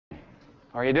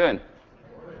How are you doing?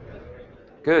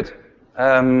 Good.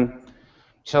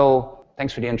 So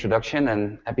thanks for the introduction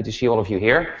and happy to see all of you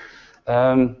here.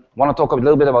 Want to talk a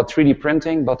little bit about 3D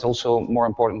printing, but also more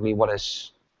importantly, what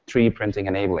is 3D printing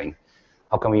enabling?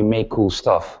 How can we make cool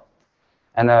stuff?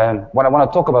 And what I want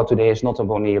to talk about today is not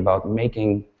only about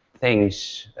making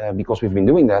things because we've been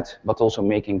doing that, but also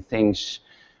making things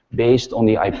based on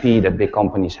the IP that big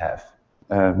companies have,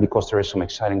 because there is some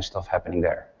exciting stuff happening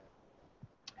there.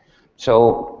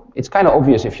 So it's kind of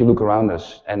obvious if you look around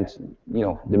us, and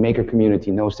the maker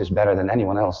community knows this better than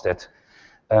anyone else, that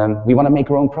we want to make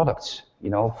our own products,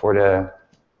 for the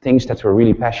things that we're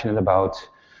really passionate about,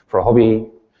 for a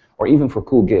hobby, or even for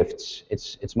cool gifts.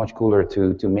 It's much cooler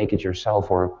to make it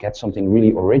yourself or get something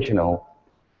really original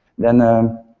than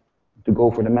to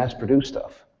go for the mass-produced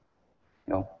stuff.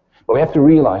 But we have to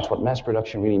realize what mass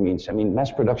production really means. I mean,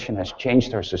 mass production has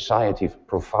changed our society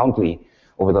profoundly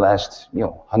over the last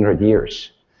 100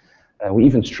 years. We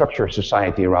even structure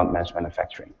society around mass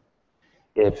manufacturing.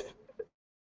 If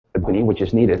a company, which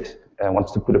is needed,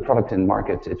 wants to put a product in the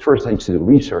market, it first needs to do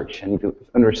research and need to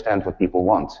understand what people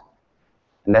want.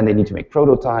 And then they need to make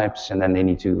prototypes, and then they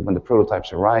need to, when the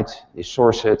prototypes are right, they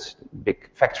source it, big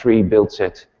factory builds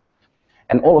it.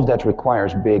 And all of that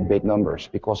requires big numbers,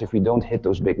 because if we don't hit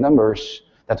those big numbers,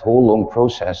 that whole long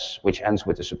process, which ends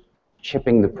with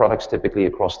shipping the products typically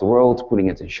across the world, putting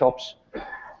it in shops,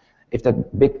 if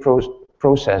that big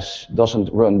process doesn't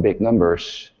run big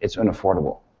numbers, it's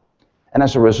unaffordable. And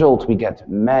as a result, we get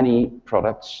many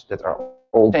products that are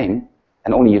all the same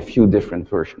and only a few different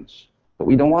versions. But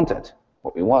we don't want that.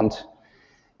 What we want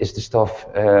is the stuff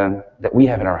that we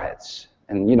have in our heads.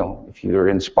 And if you're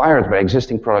inspired by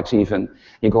existing products even,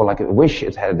 you go like, I wish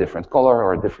it had a different color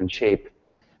or a different shape.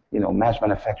 Mass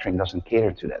manufacturing doesn't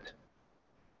cater to that.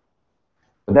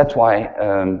 But that's why,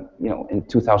 in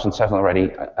 2007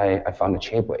 already, I founded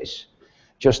Shapeways,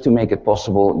 just to make it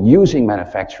possible using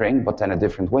manufacturing, but then a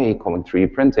different way, calling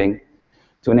 3D printing,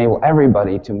 to enable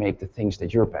everybody to make the things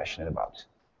that you're passionate about.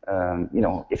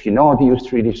 If you know how to use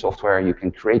 3D software, you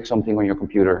can create something on your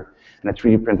computer, and a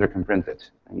 3D printer can print it.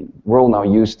 I mean, we're all now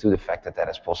used to the fact that that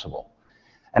is possible.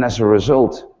 And as a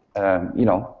result,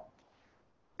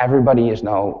 everybody is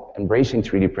now embracing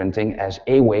 3D printing as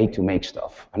a way to make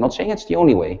stuff. I'm not saying it's the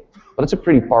only way, but it's a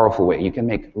pretty powerful way. You can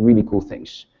make really cool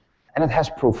things. And it has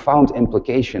profound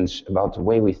implications about the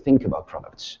way we think about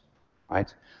products,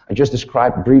 right? I just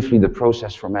described briefly the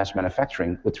process for mass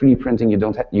manufacturing. With 3D printing, you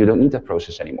don't need that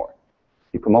process anymore.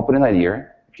 You come up with an idea.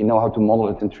 If you know how to model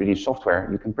it in 3D software,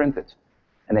 you can print it.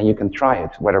 And then you can try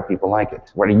it, whether people like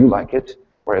it, whether you like it,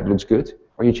 whether it looks good,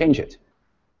 or you change it.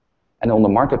 And on the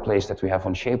marketplace that we have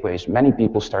on Shapeways, many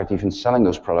people start even selling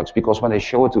those products, because when they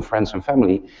show it to friends and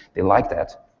family, they like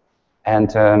that. And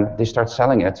they start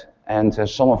selling it. And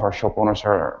some of our shop owners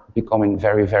are becoming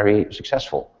very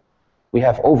successful. We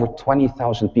have over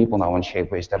 20,000 people now on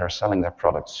Shapeways that are selling their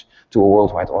products to a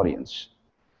worldwide audience.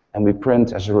 And we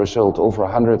print, as a result, over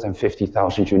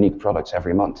 150,000 unique products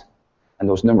every month. And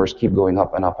those numbers keep going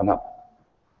up and up and up,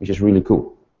 which is really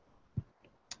cool.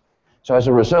 So as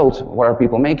a result, what are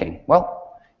people making?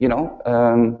 Well, you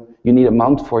need a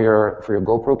mount for your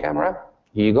GoPro camera.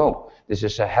 Here you go. This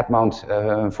is a head mount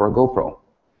for a GoPro.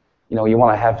 You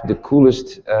want to have the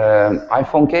coolest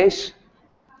iPhone case?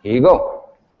 Here you go.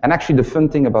 And actually, the fun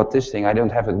thing about this thing, I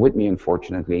don't have it with me,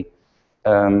 unfortunately.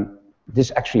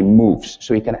 This actually moves,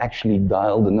 so you can actually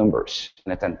dial the numbers,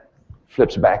 and it then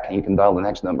flips back, and you can dial the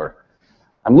next number.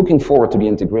 I'm looking forward to the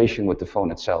integration with the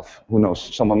phone itself. Who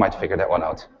knows? Someone might figure that one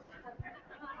out.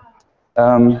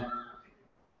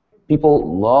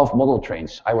 People love model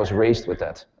trains. I was raised with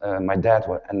that. My dad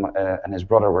and his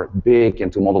brother were big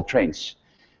into model trains.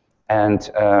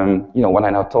 And when I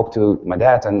now talk to my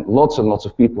dad, and lots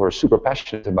of people are super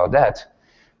passionate about that,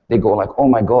 they go like, oh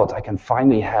my God, I can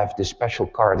finally have this special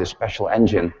car, this special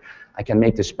engine. I can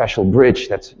make this special bridge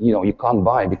that you can't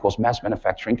buy, because mass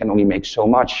manufacturing can only make so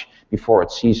much before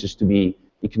it ceases to be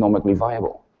economically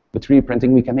viable. With 3D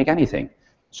printing, we can make anything.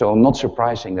 So not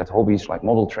surprising that hobbies like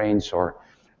model trains or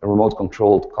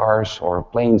remote-controlled cars or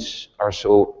planes are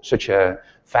such a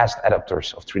fast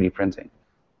adapters of 3D printing.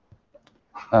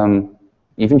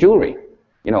 Even jewelry,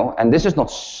 and this is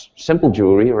not simple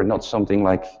jewelry or not something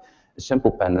like a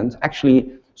simple pendant.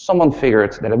 Actually, someone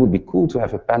figured that it would be cool to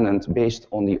have a pendant based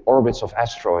on the orbits of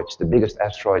asteroids, the biggest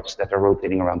asteroids that are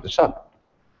rotating around the sun.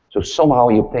 So somehow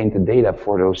you obtain the data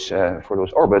for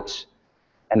those orbits,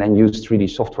 and then use 3D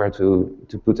software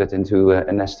to put it into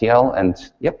an STL, and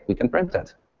yep, we can print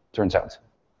that, turns out.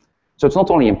 So it's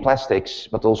not only in plastics,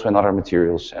 but also in other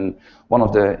materials. And one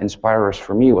of the inspirers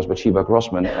for me was Bathsheba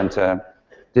Grossman, and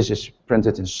This is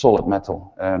printed in solid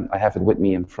metal. I have it with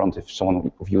me in front if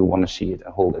someone of you want to see it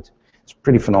and hold it. It's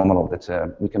pretty phenomenal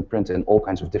that we can print in all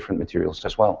kinds of different materials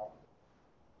as well.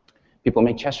 People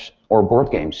make chess or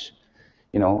board games.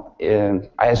 You know,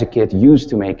 I as a kid used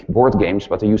to make board games,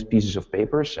 but I used pieces of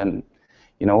papers and,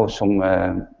 you know,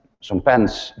 some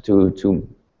pens to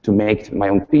make my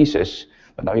own pieces.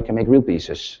 But now you can make real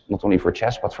pieces, not only for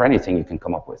chess, but for anything you can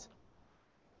come up with.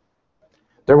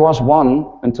 There was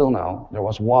one, until now, there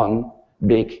was one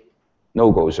big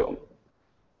no-go zone.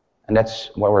 And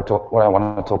that's what I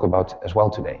want to talk about as well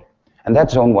today. And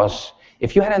that zone was,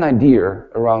 if you had an idea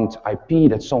around IP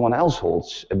that someone else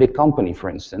holds, a big company, for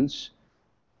instance,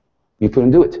 you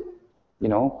couldn't do it. You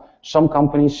know, some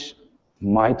companies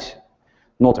might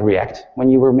not react when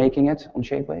you were making it on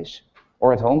Shapeways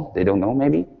or at home. They don't know,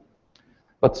 maybe.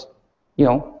 But, you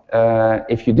know,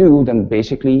 if you do, then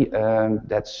basically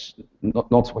that's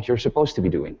not what you're supposed to be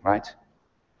doing, right?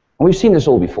 And we've seen this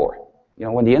all before. You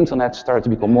know, when the internet started to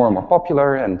become more and more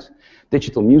popular and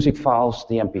digital music files,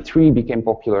 the MP3 became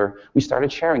popular, we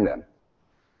started sharing them.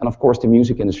 And of course, the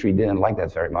music industry didn't like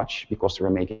that very much because they were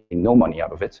making no money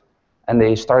out of it. And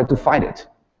they started to fight it.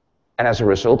 And as a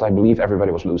result, I believe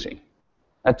everybody was losing.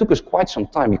 And it took us quite some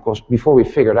time before we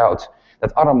figured out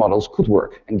that other models could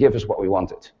work and give us what we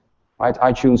wanted. Right?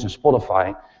 iTunes and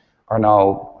Spotify are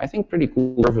now, I think, pretty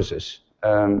cool services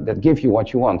that give you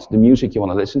what you want, the music you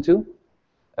want to listen to.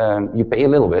 You pay a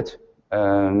little bit,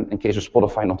 in case of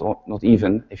Spotify, not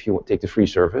even if you take the free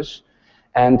service.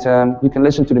 And you can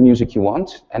listen to the music you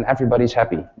want, and everybody's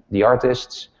happy. The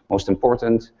artists, most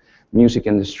important, music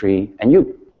industry, and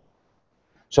you.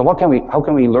 So how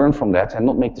can we learn from that and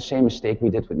not make the same mistake we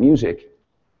did with music?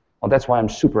 Well, that's why I'm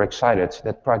super excited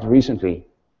that quite recently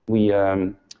we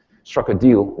struck a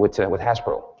deal with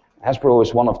Hasbro. Hasbro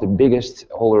is one of the biggest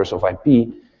holders of IP,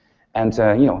 and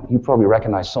you know, you probably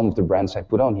recognize some of the brands I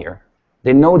put on here.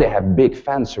 They know they have big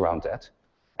fans around that,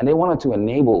 and they wanted to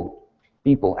enable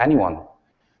people, anyone,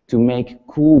 to make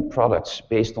cool products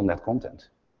based on that content,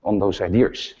 on those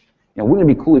ideas. You know, wouldn't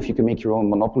it be cool if you could make your own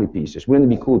Monopoly pieces?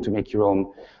 Wouldn't it be cool to make your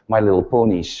own My Little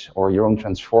Ponies or your own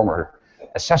Transformer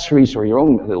accessories or your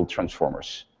own little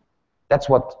Transformers? That's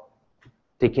what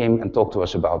they came and talked to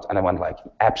us about, and I went like,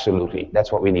 absolutely,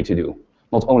 that's what we need to do.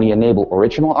 Not only enable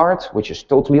original art, which is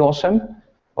totally awesome,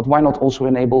 but why not also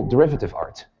enable derivative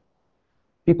art?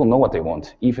 People know what they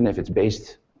want, even if it's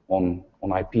based on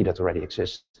IP that already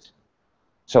exists.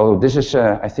 So this is,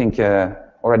 I think,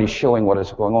 already showing what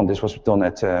is going on. This was done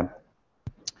at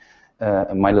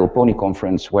My Little Pony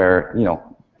conference, where, you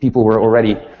know, people were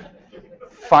already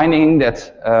finding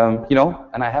that, you know,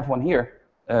 and I have one here.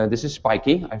 This is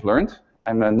Spiky, I've learned.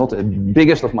 I'm not the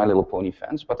biggest of My Little Pony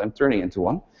fans, but I'm turning into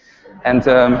one. And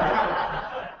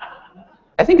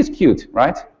I think it's cute,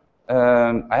 right?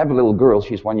 I have a little girl,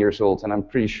 she's 1 year old, and I'm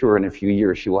pretty sure in a few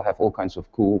years she will have all kinds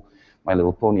of cool My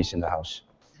Little Ponies in the house.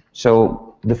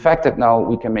 So the fact that now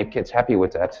we can make kids happy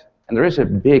with that, and there is a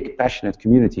big, passionate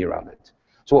community around it.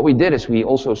 So what we did is we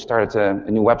also started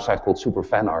a new website called Super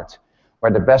Fan Art,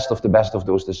 where the best of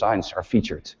those designs are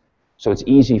featured. So it's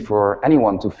easy for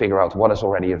anyone to figure out what is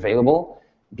already available,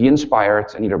 be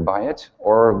inspired and either buy it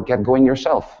or get going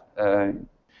yourself.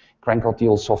 Crank out the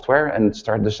old software and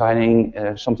start designing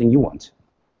something you want.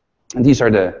 And these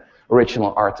are the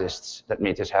original artists that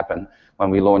made this happen when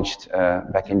we launched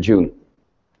back in June.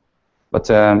 But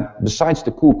besides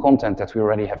the cool content that we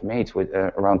already have made with,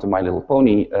 around the My Little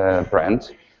Pony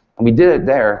brand, and we did it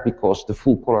there because the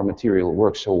full color material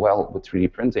works so well with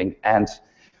 3D printing and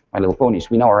My Little Ponies,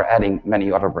 we now are adding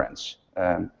many other brands.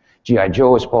 G.I.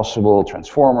 Joe is possible,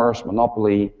 Transformers,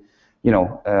 Monopoly, you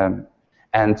know,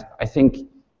 and I think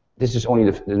this is only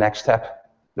the next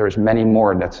step. There's many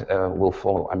more that will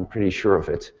follow, I'm pretty sure of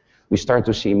it. We start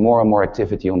to see more and more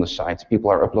activity on the site.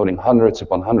 People are uploading hundreds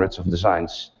upon hundreds of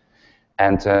designs.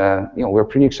 And you know, we're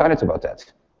pretty excited about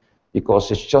that,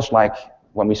 because it's just like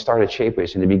when we started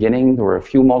Shapeways. In the beginning, there were a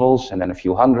few models, and then a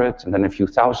few hundred, and then a few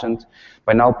thousand.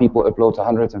 By now, people upload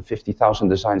 150,000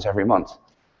 designs every month.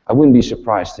 I wouldn't be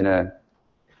surprised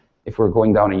if we're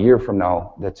going down a year from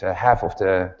now that half of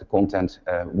the content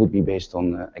would be based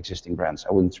on existing brands.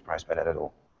 I wouldn't be surprised by that at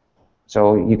all.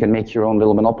 So you can make your own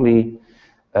little Monopoly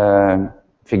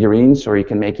figurines, or you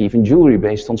can make even jewelry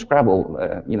based on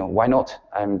Scrabble. You know, why not?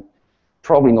 I'm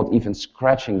probably not even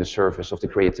scratching the surface of the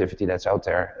creativity that's out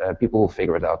there. People will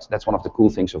figure it out. That's one of the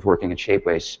cool things of working at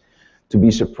Shapeways, to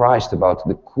be surprised about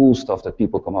the cool stuff that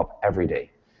people come up every day.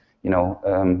 You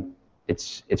know,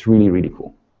 it's really, really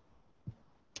cool.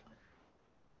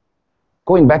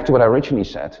 Going back to what I originally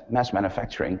said, mass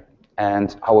manufacturing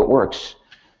and how it works.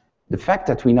 The fact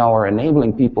that we now are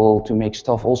enabling people to make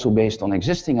stuff also based on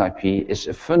existing IP is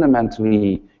a fundamental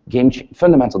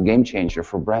game changer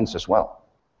for brands as well.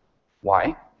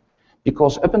 Why?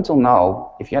 Because up until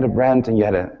now, if you had a brand and you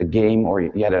had a game or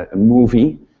you had a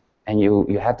movie and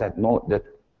you had that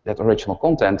original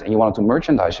content and you wanted to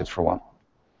merchandise it for one,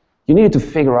 you needed to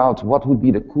figure out what would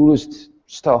be the coolest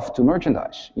stuff to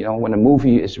merchandise. You know, when a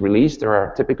movie is released, there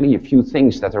are typically a few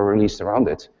things that are released around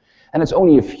it. And it's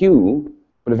only a few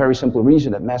for the very simple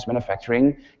reason that mass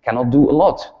manufacturing cannot do a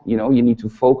lot. You know, you need to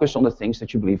focus on the things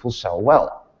that you believe will sell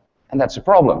well. And that's a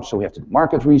problem. So we have to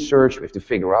market research, we have to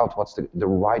figure out what's the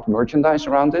right merchandise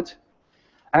around it.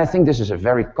 And I think this is a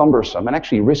very cumbersome and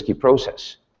actually risky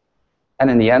process.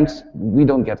 And in the end, we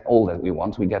don't get all that we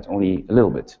want, we get only a little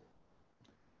bit.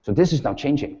 So this is now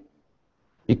changing.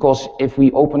 Because if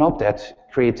we open up that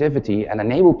creativity and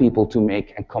enable people to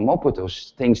make and come up with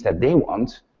those things that they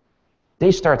want,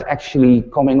 they start actually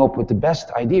coming up with the best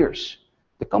ideas.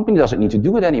 The company doesn't need to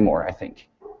do it anymore, I think.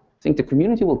 I think the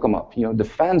community will come up. You know, the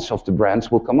fans of the brands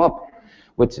will come up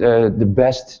with the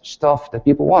best stuff that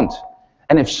people want.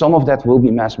 And if some of that will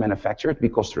be mass manufactured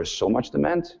because there is so much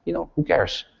demand, you know, who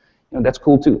cares? You know, that's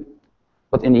cool too.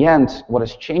 But in the end, what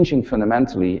is changing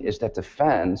fundamentally is that the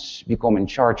fans become in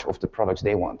charge of the products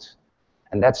they want.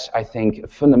 And that's, I think, a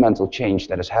fundamental change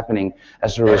that is happening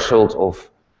as a result of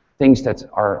things that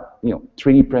are, you know,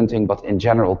 3D printing, but in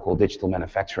general called digital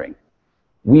manufacturing.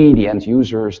 We, the end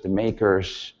users, the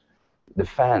makers, the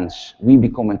fans, we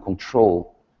become in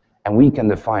control and we can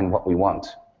define what we want.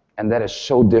 And that is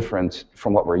so different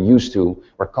from what we're used to,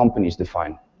 where companies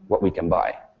define what we can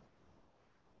buy.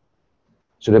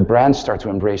 So the brands start to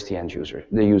embrace the end user,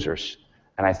 the users.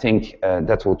 And I think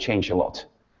that will change a lot.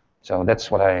 So that's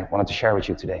what I wanted to share with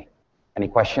you today. Any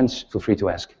questions? Feel free to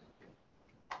ask.